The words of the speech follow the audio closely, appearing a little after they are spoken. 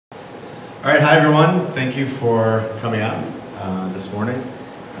All right, hi everyone. Thank you for coming out this morning.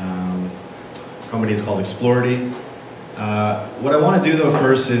 The company is called Explority. What I want to do though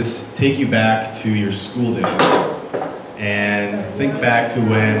first is take you back to your school days and think back to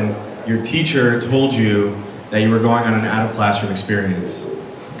when your teacher told you that you were going on an out-of-classroom experience.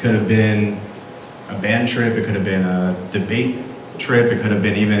 It could have been a band trip, it could have been a debate trip, it could have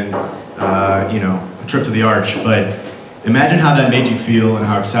been even a trip to the Arch, but imagine how that made you feel and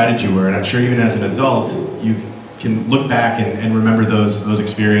how excited you were, and I'm sure even as an adult, you can look back and remember those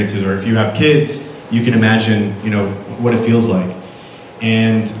experiences, or if you have kids, you can imagine what it feels like.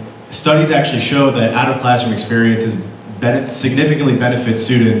 And studies actually show that out-of-classroom experiences significantly benefit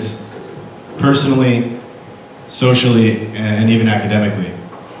students personally, socially, and even academically.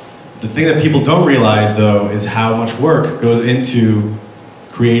 The thing that people don't realize, though, is how much work goes into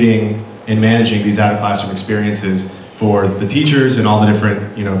creating and managing these out-of-classroom experiences for the teachers and all the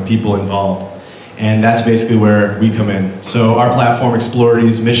different people involved. And that's basically where we come in. So our platform,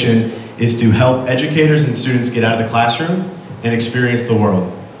 Explority's mission is to help educators and students get out of the classroom and experience the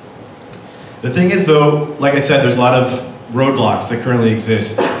world. The thing is though, like I said, there's a lot of roadblocks that currently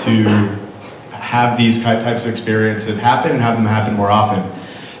exist to have these types of experiences happen and have them happen more often.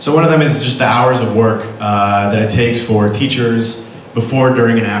 So one of them is just the hours of work that it takes for teachers before,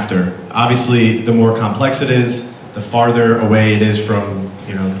 during, and after. Obviously, the more complex it is, the farther away it is from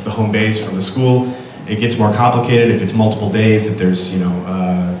the home base, from the school, it gets more complicated. If it's multiple days, if there's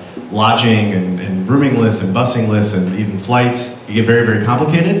lodging and rooming lists and busing lists and even flights, it get very, very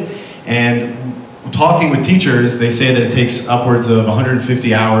complicated. And talking with teachers, they say that it takes upwards of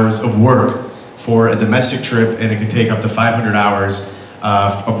 150 hours of work for a domestic trip, and it could take up to 500 hours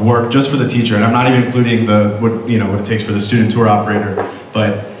of work just for the teacher. And I'm not even including what it takes for the student tour operator,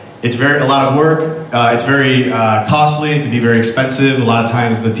 but it's a lot of work. It's very costly. It can be very expensive. A lot of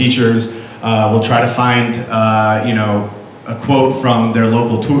times the teachers will try to find a quote from their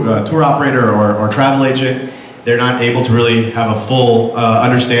local tour operator or travel agent. They're not able to really have a full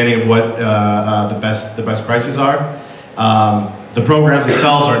understanding of what the best prices are. The programs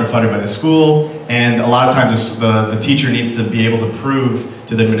themselves aren't funded by the school, and a lot of times the teacher needs to be able to prove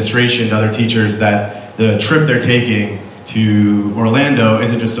to the administration, to other teachers, that the trip they're taking to Orlando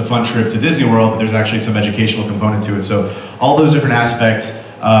isn't just a fun trip to Disney World, but there's actually some educational component to it. So all those different aspects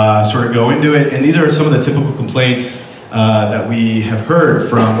sort of go into it, and these are some of the typical complaints that we have heard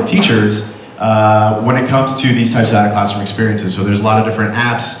from teachers when it comes to these types of out-of-classroom experiences. So there's a lot of different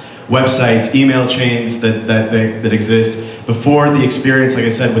apps, websites, email chains that exist. Before the experience, like I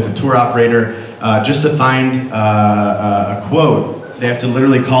said, with a tour operator, just to find a quote, they have to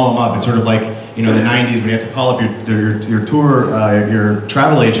literally call them up. It's sort of like the 90s when you have to call up your tour, your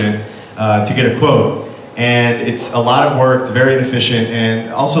travel agent to get a quote. And it's a lot of work, it's very inefficient,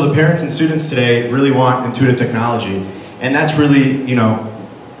 and also the parents and students today really want intuitive technology. And that's really,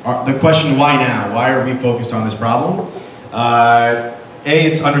 the question, why now? Why are we focused on this problem?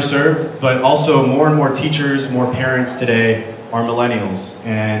 It's underserved, but also more and more teachers, more parents today are millennials.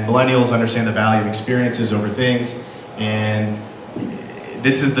 And millennials understand the value of experiences over things. And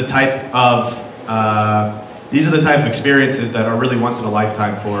this is the type of, these are the type of experiences that are really once in a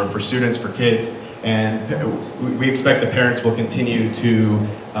lifetime for students, for kids. And we expect the parents will continue to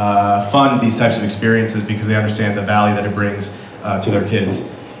fund these types of experiences because they understand the value that it brings to their kids.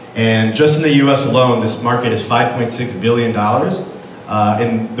 And just in the US alone, this market is $5.6 billion.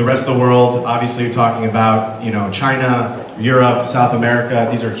 In the rest of the world, obviously you're talking about China, Europe, South America.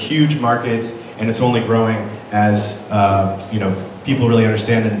 These are huge markets, and it's only growing as people really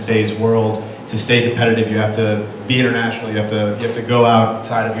understand that in today's world, to stay competitive, you have to be international. You have to go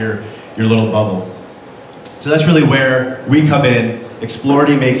outside of your little bubble. So that's really where we come in.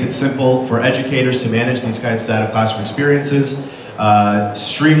 Explority makes it simple for educators to manage these kinds of out-of-classroom experiences,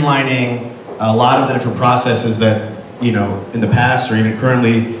 streamlining a lot of the different processes that in the past or even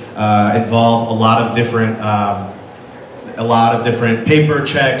currently involve a lot of different paper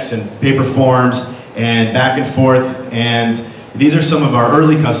checks and paper forms and back and forth. And these are some of our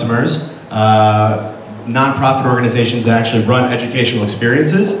early customers, nonprofit organizations that actually run educational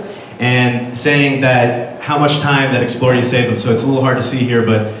experiences, and saying that how much time that Explority saved them. So it's a little hard to see here,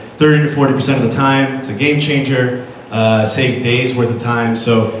 but 30 to 40% of the time, it's a game changer, save days worth of time.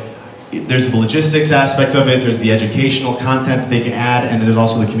 So there's the logistics aspect of it, there's the educational content that they can add, and there's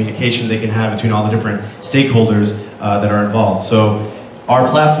also the communication they can have between all the different stakeholders that are involved. So our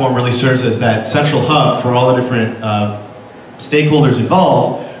platform really serves as that central hub for all the different stakeholders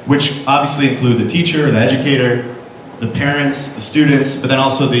involved, which obviously include the teacher, the educator, the parents, the students, but then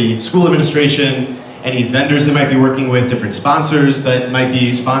also the school administration any vendors that might be working with, different sponsors that might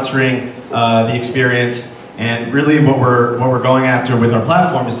be sponsoring the experience. And really what we're going after with our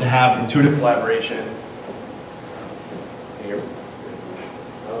platform is to have intuitive collaboration.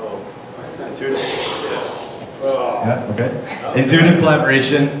 Intuitive. Yeah, okay. Intuitive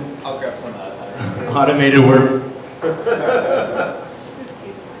collaboration. I'll grab some of that. Automated work.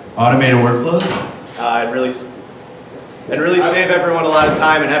 Automated workflows. And really save everyone a lot of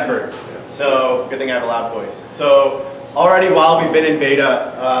time and effort. So good thing I have a loud voice. So already while we've been in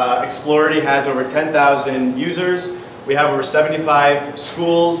beta, Explority has over 10,000 users. We have over 75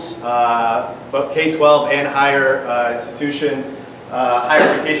 schools, both K-12 and higher higher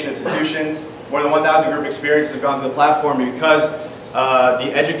education institutions. More than 1,000 group experiences have gone through the platform, and because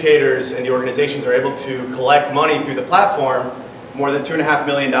the educators and the organizations are able to collect money through the platform, more than $2.5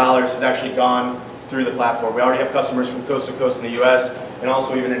 million has actually gone through the platform. We already have customers from coast to coast in the US and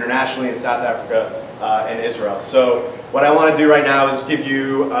also even internationally in South Africa and Israel. So what I want to do right now is give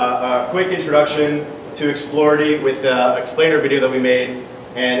you a quick introduction to Explority with an explainer video that we made,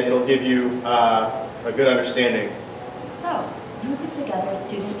 and it'll give you a good understanding. So, you put together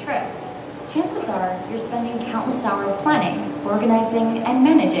student trips. Chances are you're spending countless hours planning, organizing, and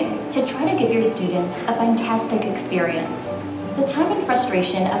managing to try to give your students a fantastic experience. The time and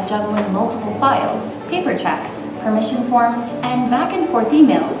frustration of juggling multiple files, paper checks, permission forms, and back and forth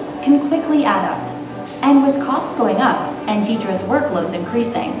emails can quickly add up. And with costs going up and teachers' workloads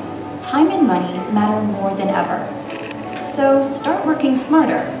increasing, time and money matter more than ever. So start working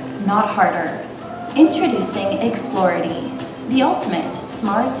smarter, not harder. Introducing Explority, the ultimate,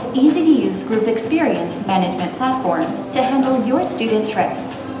 smart, easy-to-use group experience management platform to handle your student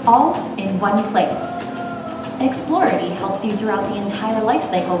trips, all in one place. Explority helps you throughout the entire life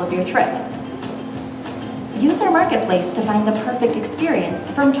cycle of your trip. Use our marketplace to find the perfect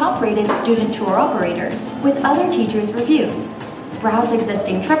experience from top-rated student tour operators with other teachers' reviews. Browse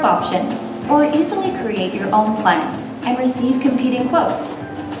existing trip options, or easily create your own plans and receive competing quotes.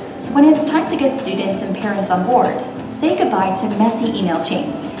 When it's time to get students and parents on board, say goodbye to messy email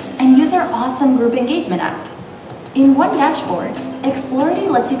chains and use our awesome group engagement app. In one dashboard, Explority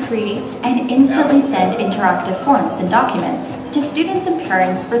lets you create and instantly send interactive forms and documents to students and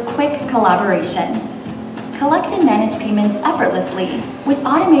parents for quick collaboration. Collect and manage payments effortlessly with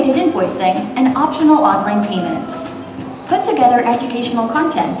automated invoicing and optional online payments. Put together educational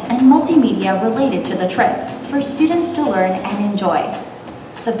content and multimedia related to the trip for students to learn and enjoy.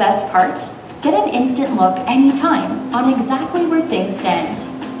 The best part? Get an instant look anytime on exactly where things stand.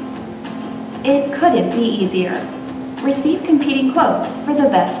 It couldn't be easier. Receive competing quotes for the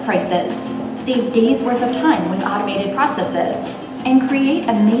best prices. Save days worth of time with automated processes. And create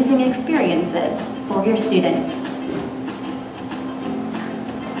amazing experiences for your students.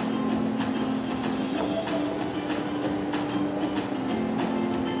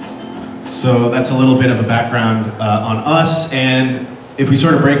 So that's a little bit of a background on us, and if we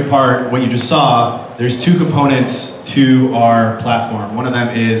sort of break apart what you just saw, there's two components to our platform. One of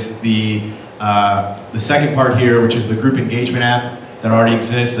them is the second part here, which is the group engagement app that already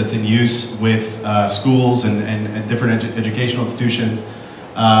exists, that's in use with schools and different educational institutions,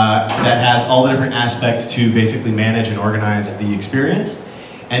 that has all the different aspects to basically manage and organize the experience.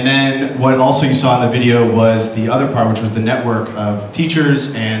 And then what also you saw in the video was the other part, which was the network of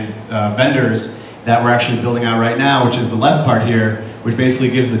teachers and vendors that we're actually building out right now, which is the left part here, which basically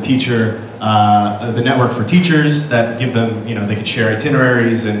gives the teacher the network for teachers that give them, they can share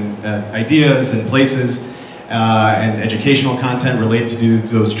itineraries and ideas and places and educational content related to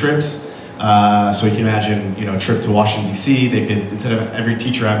those trips. So you can imagine, a trip to Washington, D.C., they could, instead of every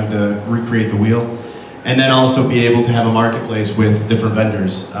teacher having to recreate the wheel, and then also be able to have a marketplace with different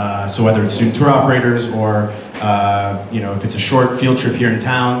vendors. So whether it's student tour operators or, if it's a short field trip here in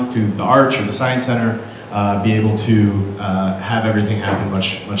town to the Arch or the Science Center, be able to have everything happen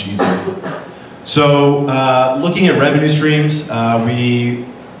much easier. So looking at revenue streams, we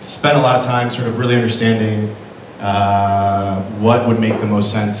spent a lot of time sort of really understanding what would make the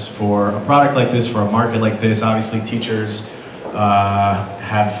most sense for a product like this, for a market like this. Obviously teachers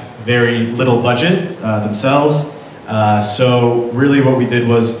have very little budget themselves. So really what we did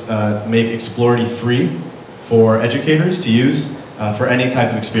was make Explority free for educators to use for any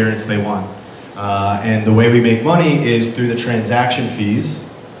type of experience they want. And the way we make money is through the transaction fees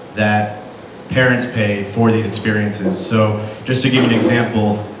that parents pay for these experiences. So just to give you an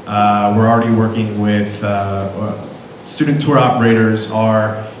example, we're already working with student tour operators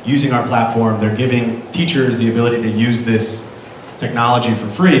are using our platform. They're giving teachers the ability to use this technology for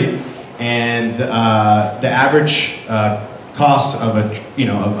free, and the average cost of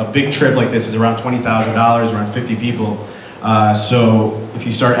a big trip like this is around $20,000, around 50 people. So if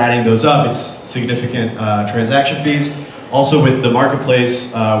you start adding those up, it's significant transaction fees. Also with the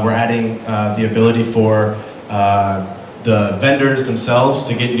marketplace, we're adding the ability for the vendors themselves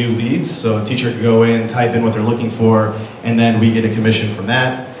to get new leads. So a teacher can go in, type in what they're looking for, and then we get a commission from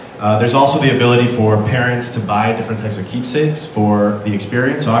that. There's also the ability for parents to buy different types of keepsakes for the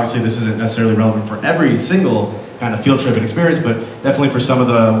experience. So obviously this isn't necessarily relevant for every single kind of field trip and experience, but definitely for some of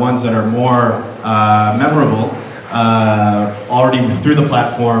the ones that are more memorable. Already through the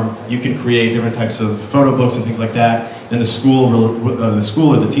platform, you can create different types of photo books and things like that. Then the school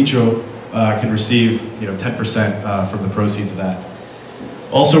or the teacher can receive 10% from the proceeds of that.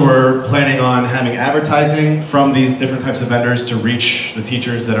 Also, we're planning on having advertising from these different types of vendors to reach the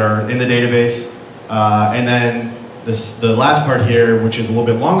teachers that are in the database. And then the last part here, which is a little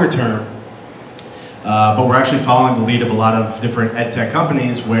bit longer term, but we're actually following the lead of a lot of different ed tech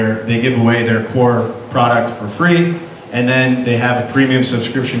companies where they give away their core product for free, and then they have a premium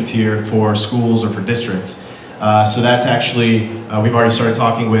subscription tier for schools or for districts. So that's actually, we've already started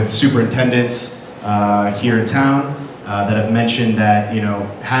talking with superintendents here in town that have mentioned that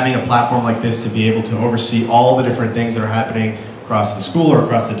having a platform like this to be able to oversee all the different things that are happening across the school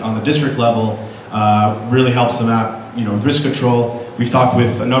or on the district level really helps them out. With risk control, we've talked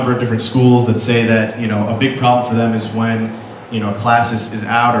with a number of different schools that say that a big problem for them is when a class is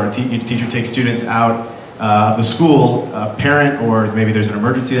out or a teacher takes students out of the school, a parent, or maybe there's an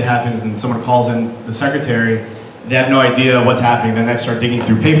emergency that happens and someone calls in the secretary. They have no idea what's happening. Then they have to start digging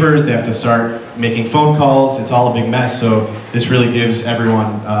through papers. They have to start making phone calls. It's all a big mess. So this really gives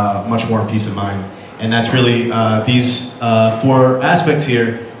everyone much more peace of mind. And that's really these four aspects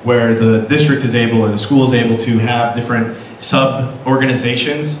here where the district is able, or the school is able to have different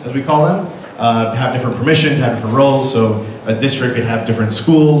sub-organizations, as we call them, have different permissions, have different roles. So a district could have different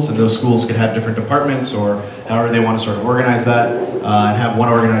schools, and those schools could have different departments, or however they want to sort of organize that, and have one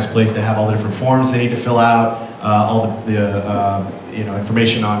organized place to have all the different forms they need to fill out, all the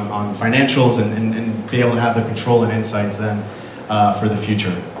information on financials, and be able to have the control and insights then for the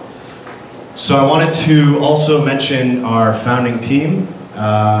future. So I wanted to also mention our founding team.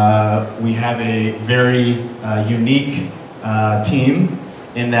 We have a very unique team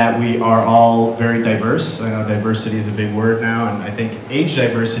in that we are all very diverse. I know diversity is a big word now, and I think age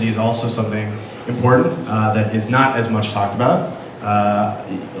diversity is also something important that is not as much talked about.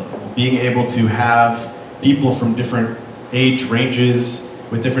 Being able to have people from different age ranges,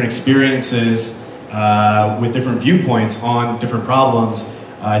 with different experiences, with different viewpoints on different problems,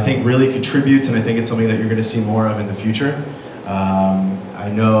 I think really contributes, and I think it's something that you're going to see more of in the future. I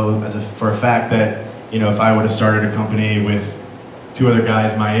know for a fact that if I would have started a company with two other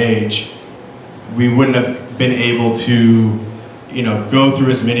guys my age, we wouldn't have been able to go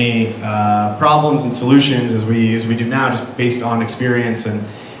through as many problems and solutions as we do now, just based on experience and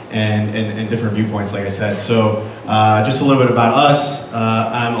different viewpoints, like I said. So just a little bit about us.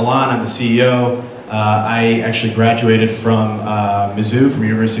 I'm Alon, I'm the CEO. I actually graduated from Mizzou, from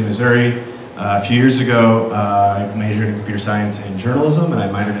University of Missouri. A few years ago, I majored in computer science and journalism, and I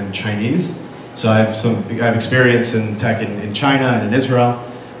minored in Chinese. So I have experience in tech in China and in Israel.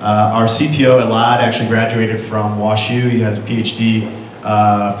 Our CTO, Elad, actually graduated from WashU. He has a PhD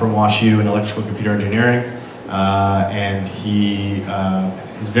from WashU in electrical computer engineering. And he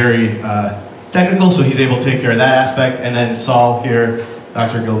is very technical, so he's able to take care of that aspect. And then Saul here,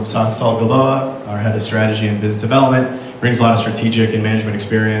 Saul Gilboa, our head of strategy and business development, brings a lot of strategic and management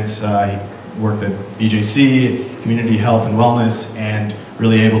experience. He worked at BJC, community health and wellness, and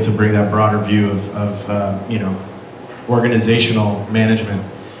really able to bring that broader view of organizational management.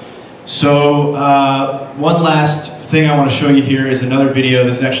 So one last thing I want to show you here is another video.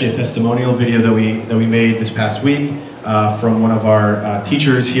 This is actually a testimonial video that we made this past week from one of our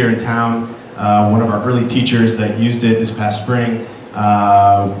teachers here in town, one of our early teachers that used it this past spring.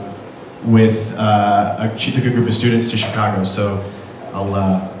 She took a group of students to Chicago. So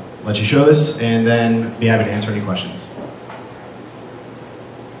I'll let you show this and then be happy to answer any questions.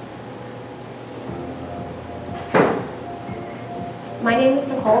 My name is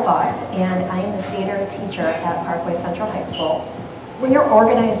Nicole Voss, and I am the theater teacher at Parkway Central High School. When you're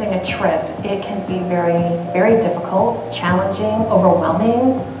organizing a trip, it can be very, very difficult, challenging,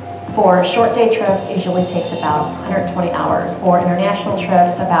 overwhelming. For short day trips, it usually takes about 120 hours. For international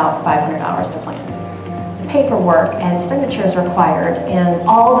trips, about 500 hours to plan. Paperwork and signatures required, and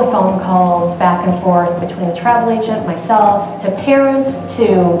all the phone calls back and forth between the travel agent, myself, to parents,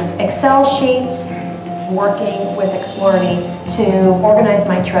 to Excel sheets, working with Explority to organize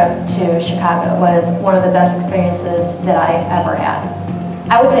my trip to Chicago was one of the best experiences that I ever had.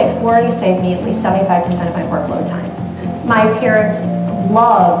 I would say Explority saved me at least 75% of my workload time. My parents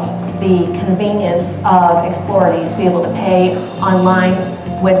loved the convenience of Explority to be able to pay online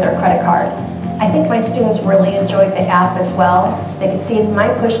with their credit card. I think my students really enjoyed the app as well. They could see my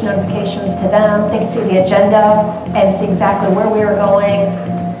push notifications to them, they could see the agenda and see exactly where we were going.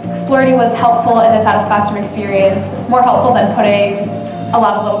 Explority was helpful in this out-of-classroom experience, more helpful than putting a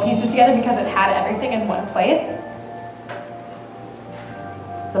lot of little pieces together because it had everything in one place.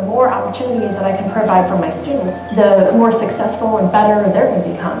 The more opportunities that I can provide for my students, the more successful and better they're going to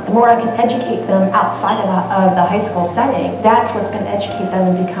become. The more I can educate them outside of the high school setting, that's what's going to educate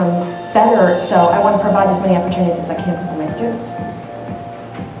them and become better. So I want to provide as many opportunities as I can for my students.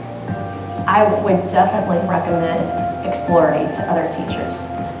 I would definitely recommend Explority to other teachers.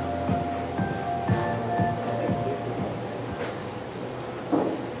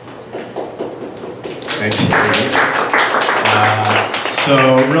 Thank you.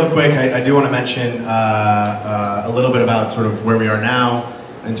 So real quick, I do want to mention a little bit about sort of where we are now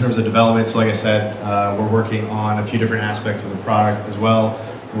in terms of development. So like I said, we're working on a few different aspects of the product as well.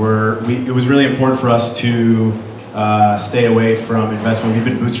 It was really important for us to stay away from investment. We've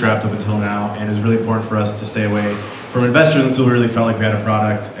been bootstrapped up until now, and it was really important for us to stay away from investors until we really felt like we had a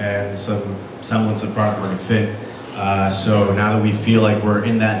product and some semblance of product market fit. So now that we feel like we're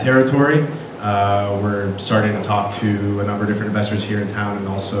in that territory, we're starting to talk to a number of different investors here in town and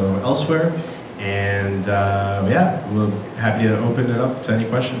also elsewhere. And yeah, we're happy to open it up to any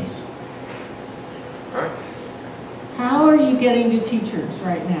questions. How are you getting to teachers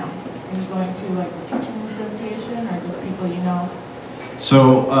right now? Are you going through like the teaching association or just people you know?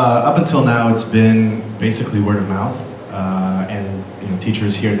 So up until now, it's been basically word of mouth and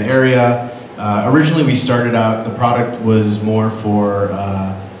teachers here in the area. Originally, we started out, the product was more for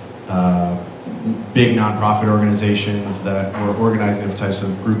big nonprofit organizations that were organizing different types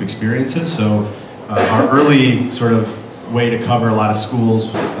of group experiences. So our early sort of way to cover a lot of schools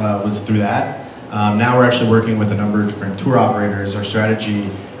was through that. Now we're actually working with a number of different tour operators. Our strategy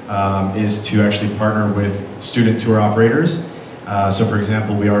is to actually partner with student tour operators. So for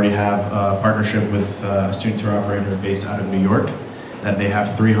example, we already have a partnership with a student tour operator based out of New York, that they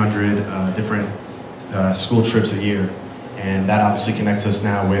have 300 different school trips a year. And that obviously connects us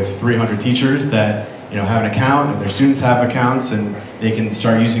now with 300 teachers that have an account, and their students have accounts, and they can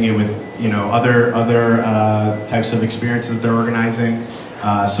start using it with other types of experiences they're organizing.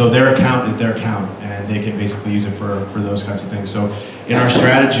 So their account is their account, and they can basically use it for those types of things. So in our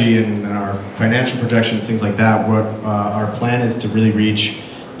strategy and our financial projections, things like that, what our plan is to really reach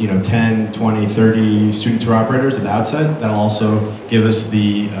 10, 20, 30 student tour operators at the outset. That'll also give us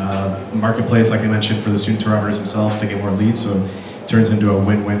the marketplace, like I mentioned, for the student tour operators themselves to get more leads, so it turns into a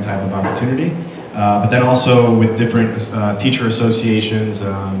win-win type of opportunity. But then also with different teacher associations,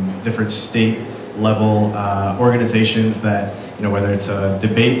 different state level organizations that, whether it's a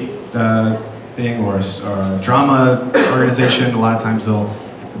debate thing or a drama organization, a lot of times they'll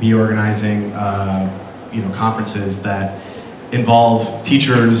be organizing conferences that involve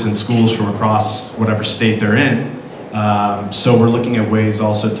teachers and schools from across whatever state they're in. So we're looking at ways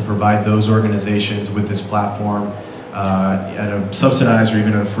also to provide those organizations with this platform at a subsidized or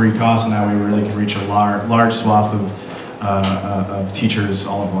even at a free cost, and that way we really can reach a large swath of teachers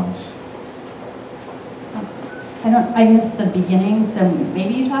all at once. I missed the beginning, so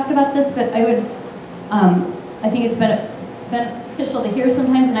maybe you talked about this, but I think it's beneficial to hear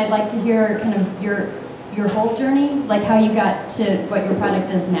sometimes, and I'd like to hear kind of your whole journey, like how you got to what your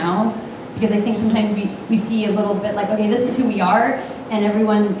product is now, because I think sometimes we see a little bit like, okay, this is who we are, and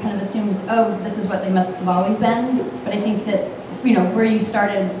everyone kind of assumes, oh, this is what they must have always been. But I think that where you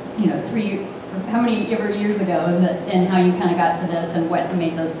started, how many ever years ago, and how you kind of got to this, and what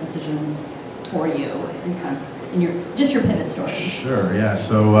made those decisions for you, and kind of in your pivot story. Sure. Yeah.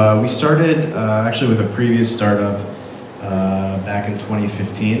 So we started actually with a previous startup back in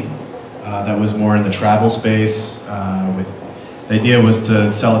 2015. That was more in the travel space. The idea was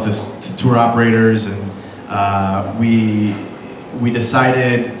to sell it to tour operators, and we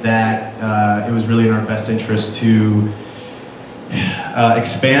decided that it was really in our best interest to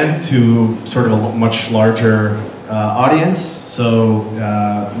expand to sort of a much larger audience. So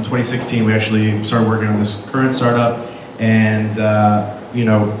in 2016, we actually started working on this current startup, and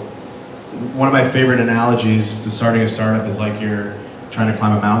one of my favorite analogies to starting a startup is like you're trying to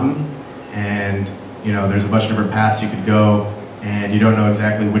climb a mountain. And there's a bunch of different paths you could go, and you don't know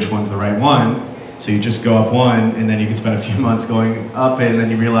exactly which one's the right one. So you just go up one, and then you can spend a few months going up it, and then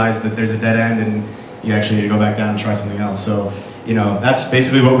you realize that there's a dead end, and you actually need to go back down and try something else. So, you know, that's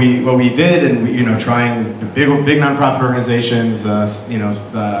basically what we did, and we, you know, trying the big nonprofit organizations, you know,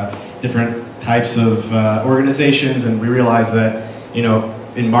 different types of organizations, and we realized that, you know,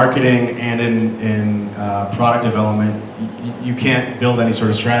 in marketing and in product development, you can't build any sort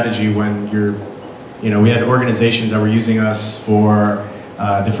of strategy when you're, you know, we had organizations that were using us for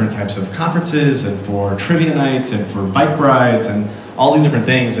different types of conferences and for trivia nights and for bike rides and all these different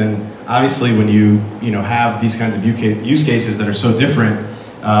things. And obviously, when you know, have these kinds of use cases that are so different,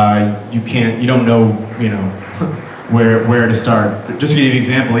 you don't know, you know, where to start. Just to give you an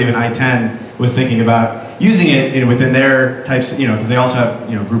example, even I-10 was thinking about using it, you know, within their types, you know, because they also have,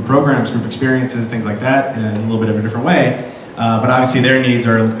 you know, group programs, group experiences, things like that, in a little bit of a different way. But obviously, their needs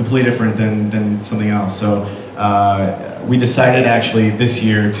are completely different than something else. So we decided actually this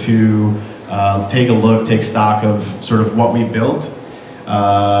year to take stock of sort of what we built.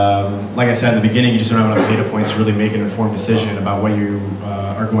 Like I said in the beginning, you just don't have enough data points to really make an informed decision about what you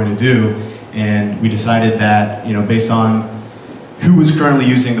are going to do. And we decided that, you know, based on who was currently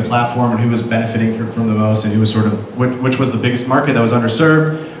using the platform and who was benefiting from the most, and who was sort of, which was the biggest market that was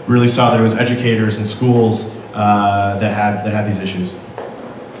underserved, we really saw that it was educators and schools that had these issues.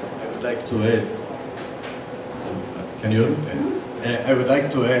 I would like to add, can you? I would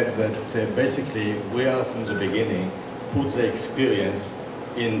like to add that basically we are from the beginning put the experience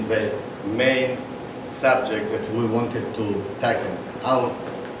in the main subject that we wanted to tackle. Our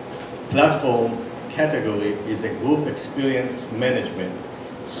platform category is a group experience management.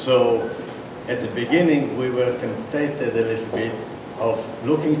 So at the beginning we were tempted a little bit of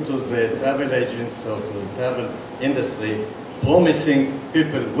looking to the travel agents or to the travel industry, promising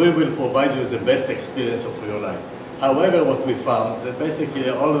people, we will provide you the best experience of your life. However, what we found that basically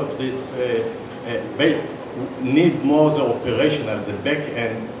all of this need more the operational, the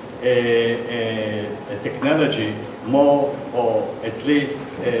back-end technology, more, or at least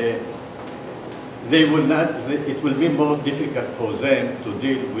they will not, it will be more difficult for them to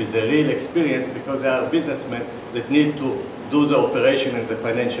deal with the real experience because they are businessmen that need to do the operation and the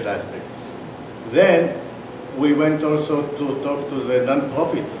financial aspect. Then we went also to talk to the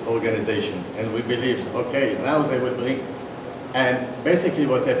non-profit organization, and we believed, okay, now they will bring, and basically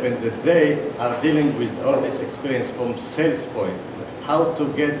what happened that they are dealing with all this experience from sales point, how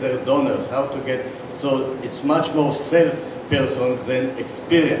to get their donors, how to get, so it's much more sales person than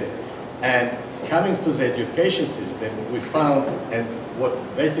experience. And coming to the education system, we found, and what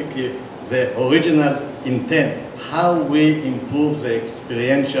basically the original intent, how we improve the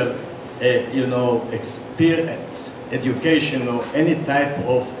experiential, you know, experience, education or any type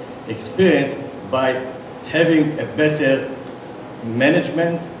of experience by having a better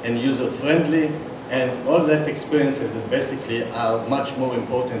management and user-friendly, and all that experiences that basically are much more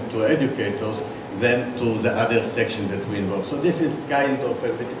important to educators than to the other sections that we involve. So this is kind of a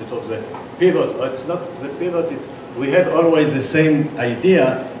little bit of the pivot, but it's not the pivot, it's, we had always the same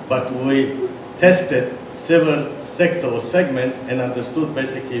idea, but we tested several sector segments and understood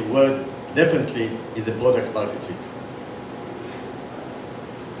basically where definitely is a product market fit.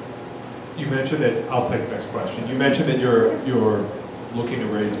 You mentioned that, I'll take the next question. You mentioned that you're looking to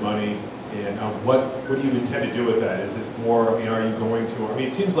raise money, and what do you intend to do with that? Is this more, I mean, are you going to, I mean,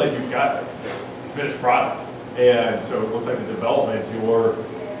 it seems like you've got a finished product, and so it looks like the development, you're, you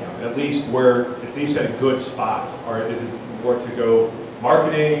know, at least at a good spot, or is it more to go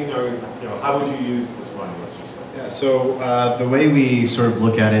marketing, or, you know, how would you use this money, let's just say? Yeah, so the way we sort of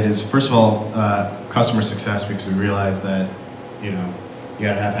look at it is, first of all, customer success, because we realize that, you know, you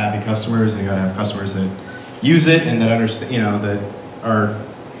gotta have happy customers, and you gotta have customers that use it and that understand, you know, that are,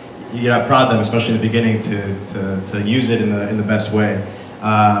 you gotta prod them, especially in the beginning, to use it in the best way.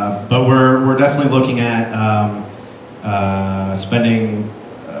 But we're definitely looking at spending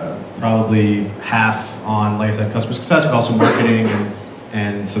probably half on, like I said, customer success, but also marketing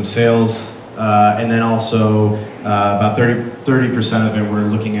and some sales, and then also about 30% of it we're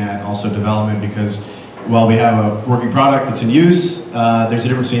looking at also development, because while we have a working product that's in use, there's a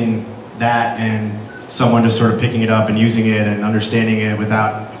difference between that and someone just sort of picking it up and using it and understanding it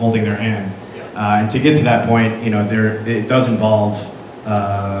without holding their hand. And to get to that point, you know, it does involve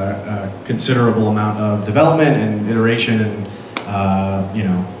a considerable amount of development and iteration and, you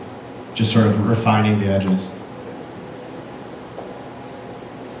know, just sort of refining the edges.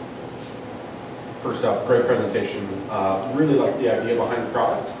 First off, great presentation. Really like the idea behind the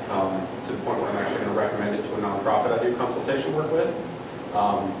product, to the point where I'm actually going to recommend it to a nonprofit I do consultation work with.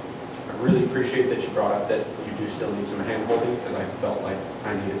 I really appreciate that you brought up that you do still need some hand-holding, because I felt like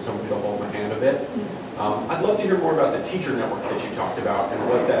I needed somebody to hold my hand a bit. I'd love to hear more about the teacher network that you talked about and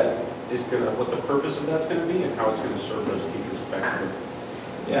what that what the purpose of that's going to be and how it's going to serve those teachers effectively.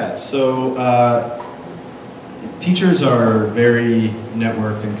 Yeah, so teachers are very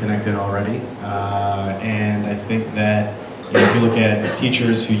networked and connected already, and I think that if you look at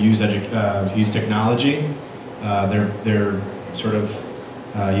teachers who use technology, they're sort of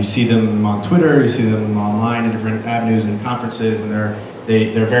you see them on Twitter, you see them online in different avenues and conferences, and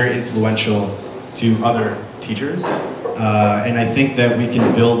they're very influential to other teachers. And I think that we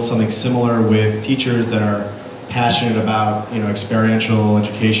can build something similar with teachers that are passionate about experiential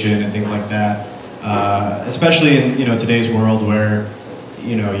education and things like that. Especially in today's world where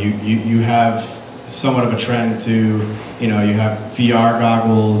you have somewhat of a trend to you have VR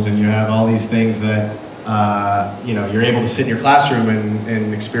goggles and you have all these things that you're able to sit in your classroom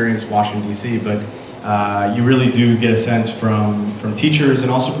and experience Washington D.C. But you really do get a sense from teachers and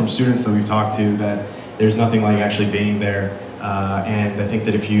also from students that we've talked to that there's nothing like actually being there. And I think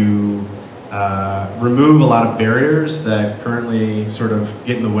that if you remove a lot of barriers that currently sort of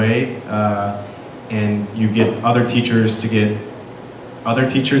get in the way, and you get other teachers to get other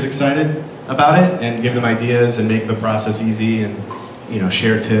teachers excited about it and give them ideas and make the process easy and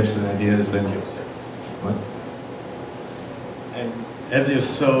share tips and ideas, then what? And as you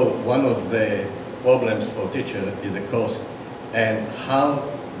saw, one of the problems for teachers is the cost and how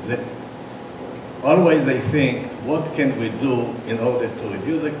always they think, what can we do in order to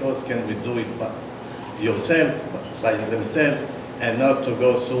reduce the cost? Can we do it by themselves, and not to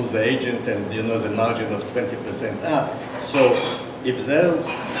go through the agent and the margin of 20% up? So if there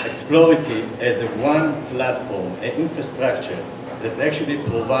Explority as a one platform, an infrastructure that actually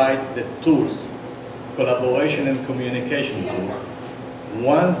provides the tools, collaboration and communication tools,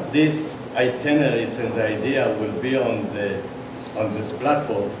 once these itineraries and the idea will be on this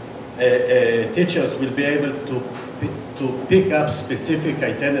platform, teachers will be able to pick up specific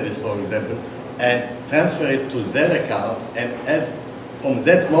itineraries, for example, and transfer it to their account, and from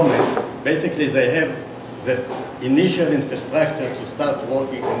that moment, basically they have the initial infrastructure to start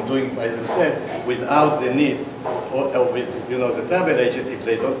working and doing by themselves without the need, or with the travel agent if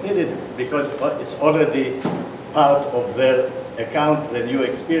they don't need it, because it's already part of their account, the new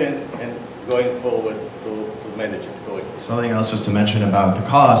experience, and going forward to manage it correctly. Something else just to mention about the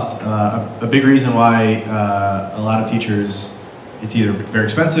cost, a big reason why a lot of teachers, it's either very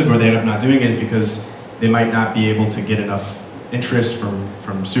expensive or they end up not doing it is because they might not be able to get enough interest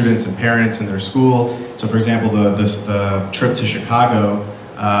from students and parents in their school. So for example, the trip to Chicago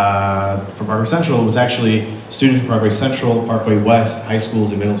for Parkway Central was actually students from Parkway Central, Parkway West, high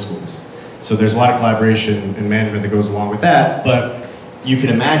schools and middle schools. So there's a lot of collaboration and management that goes along with that, but you can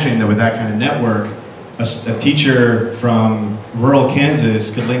imagine that with that kind of network, a teacher from rural Kansas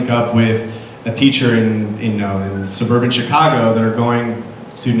could link up with a teacher in suburban Chicago that are going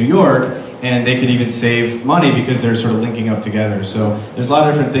to New York, and they could even save money because they're sort of linking up together. So there's a lot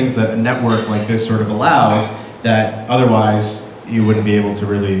of different things that a network like this sort of allows that otherwise you wouldn't be able to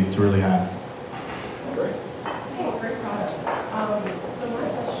really have. Great. Hey, great product. So my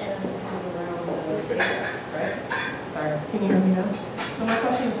question is around the data, right? Sorry, can you hear me now? So my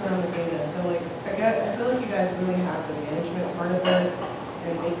question is around the data. So I feel like you guys really have the management part of it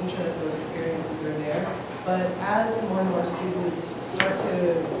and making sure that those experiences are there. But as more and more students start to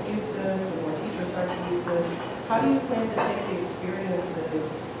use this and more teachers start to use this, how do you plan to take the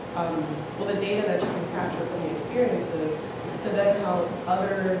experiences, the data that you can capture from the experiences, to then help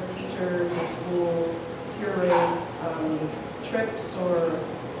other teachers or schools curate trips or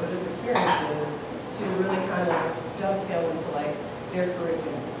just experiences to really kind of dovetail into their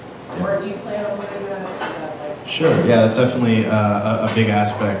curriculum? Or do you plan on doing that? Is that Sure, yeah, that's definitely a big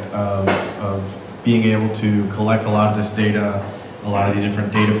aspect of being able to collect a lot of this data, a lot of these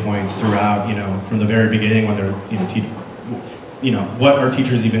different data points throughout, from the very beginning when they're, what are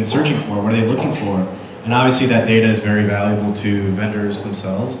teachers even searching for? What are they looking for? And obviously that data is very valuable to vendors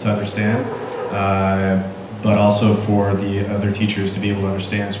themselves to understand, but also for the other teachers to be able to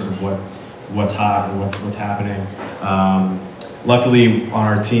understand sort of what's hot and what's happening. Luckily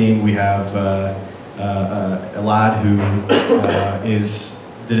on our team we have a lad who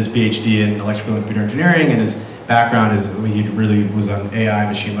did his PhD in electrical and computer engineering, and his background is he really was on AI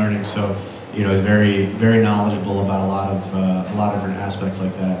machine learning, so is very very knowledgeable about a lot of different aspects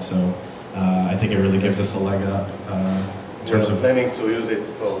like that. So I think it really gives us a leg up in terms of planning to use it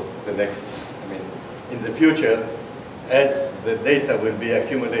for the next. In the future, as the data will be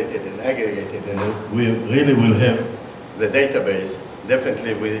accumulated and aggregated, and we really will have the database.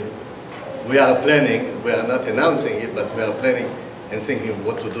 Definitely, we are planning. We are not announcing it, but we are planning and thinking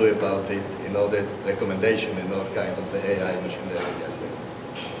what to do about it in all the recommendation and all kind of the AI machine learning aspect.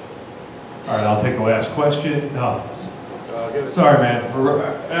 All right, I'll take the last question. No, sorry, man.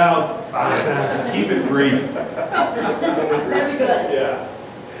 Fine. Keep it brief. That'd be good. Yeah.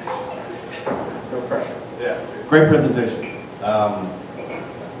 No pressure. Yeah. Seriously. Great presentation.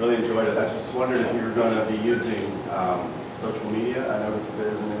 Really enjoyed it. I just wondered if you were going to be using social media. I noticed there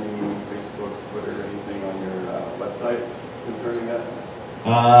isn't any Facebook, Twitter, anything on your website concerning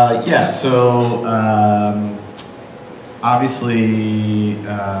that. Yeah, so obviously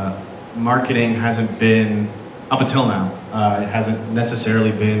marketing hasn't been, up until now, it hasn't necessarily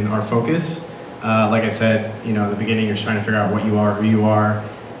been our focus. Like I said, you know, in the beginning you're just trying to figure out what you are, who you are.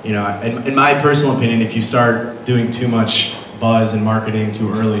 You know, in my personal opinion, if you start doing too much buzz and marketing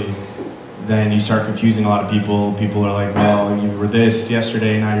too early, then you start confusing a lot of people. People are like, well, you were this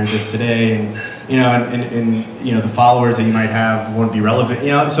yesterday, now you're this today, and you know, and you know, the followers that you might have won't be relevant.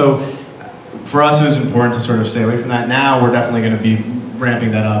 You know, so for us, it was important to sort of stay away from that. Now we're definitely going to be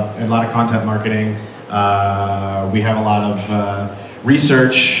ramping that up. A lot of content marketing. We have a lot of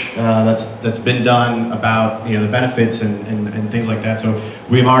research that's been done about, you know, the benefits and things like that. So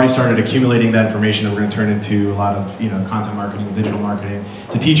we've already started accumulating that information that we're going to turn into a lot of, you know, content marketing and digital marketing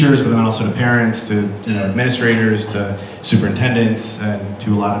to teachers, but then also to parents, to, you know, administrators, to superintendents, and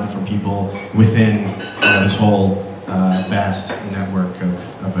to a lot of different people within this whole vast network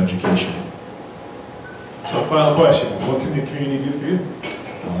of education. So final question, what can the community do for you?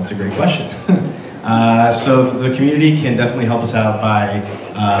 Well, that's a great question. So the community can definitely help us out by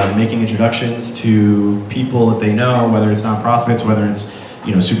making introductions to people that they know, whether it's nonprofits, whether it's,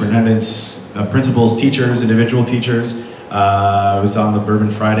 you know, superintendents, principals, teachers, individual teachers. I was on the Bourbon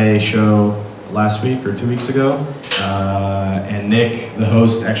Friday show last week or 2 weeks ago, and Nick, the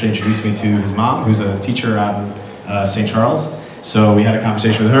host, actually introduced me to his mom, who's a teacher out in St. Charles. So we had a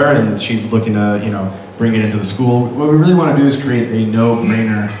conversation with her, and she's looking to, you know, bring it into the school. What we really want to do is create a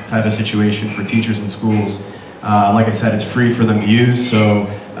no-brainer type of situation for teachers in schools. Like I said, it's free for them to use, so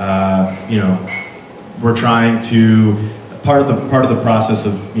you know, we're trying to, part of the process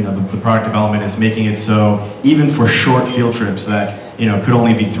of, you know, the product development is making it so even for short field trips that, you know, could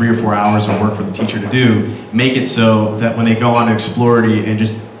only be 3 or 4 hours of work for the teacher to do, make it so that when they go on to Explority and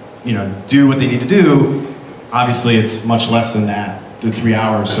just, you know, do what they need to do, obviously it's much less than that, the 3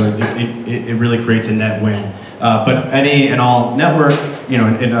 hours, so it really creates a net win. But any and all network, you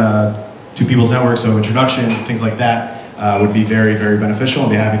know, to people's networks, so introductions, things like that, would be very, very beneficial. I'd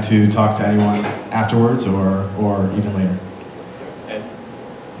be happy to talk to anyone afterwards or even later. And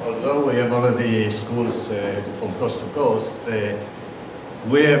although we have already schools from coast to coast,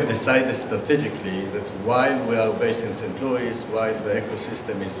 we have decided strategically that while we are based in St. Louis, while the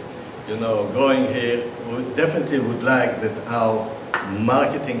ecosystem is, you know, growing here, we definitely would like that our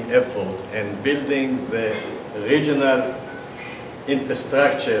marketing effort and building the regional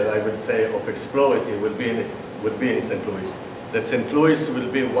infrastructure, I would say, of Explority would be in St. Louis. That St. Louis will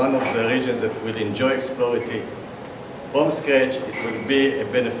be one of the regions that will enjoy Explority from scratch. It will be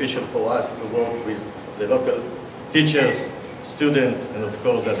beneficial for us to work with the local teachers, students, and of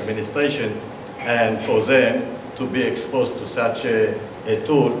course administration, and for them to be exposed to such a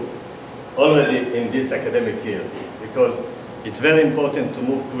tool already in this academic year, because it's very important to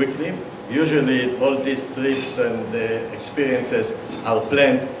move quickly. Usually all these trips and experiences are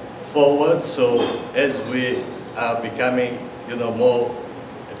planned forward, so as we are becoming, you know, more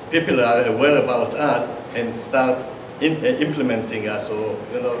people are aware about us and start implementing us, or,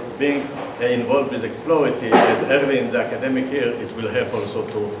 you know, being involved with Explority as early in the academic year, it will help also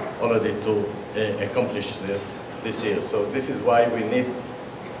to already to accomplish this year. So this is why we need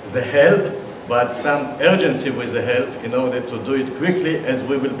the help, but some urgency with the help in order to do it quickly, as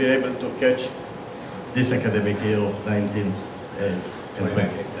we will be able to catch this academic year of 19 and 20.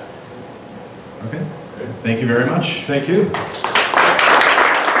 Okay, thank you very much. Thank you.